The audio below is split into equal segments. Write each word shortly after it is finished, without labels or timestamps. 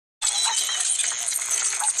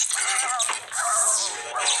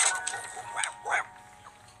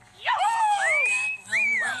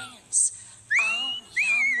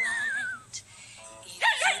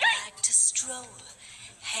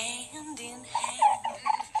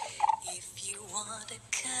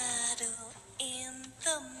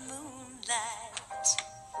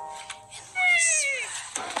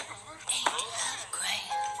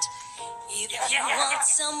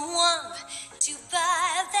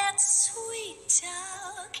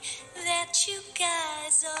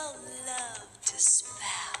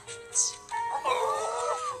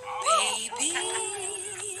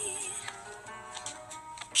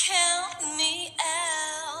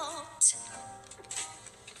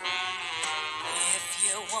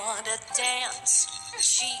want to dance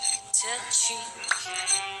cheek to cheek,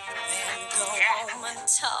 then go home and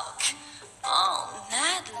talk all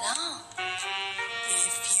night long.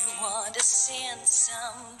 If you want to send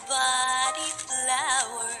somebody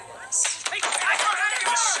flowers,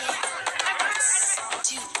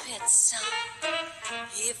 stupid song.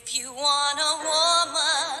 If you want a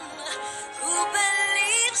woman who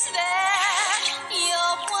believes that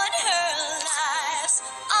you're what her life's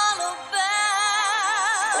all about,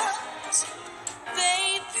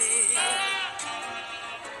 baby,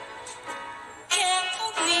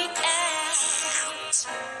 help me out.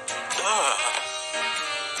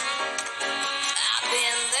 I've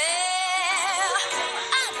been there,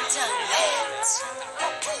 I've done that.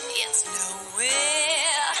 It's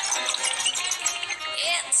nowhere,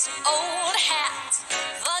 it's old hat.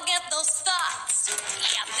 Forget those thoughts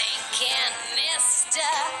you're thinking,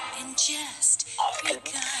 mister, and just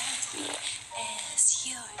regard me as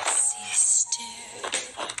your sister.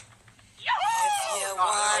 If you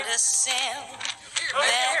want to sing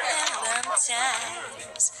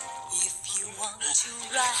Valentine's, if you want to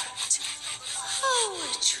write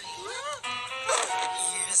poetry,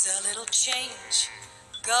 here's a little change.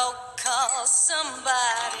 Go call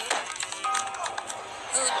somebody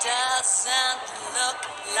who doesn't look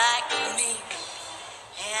like me.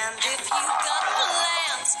 And if you got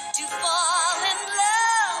plans to fall in love,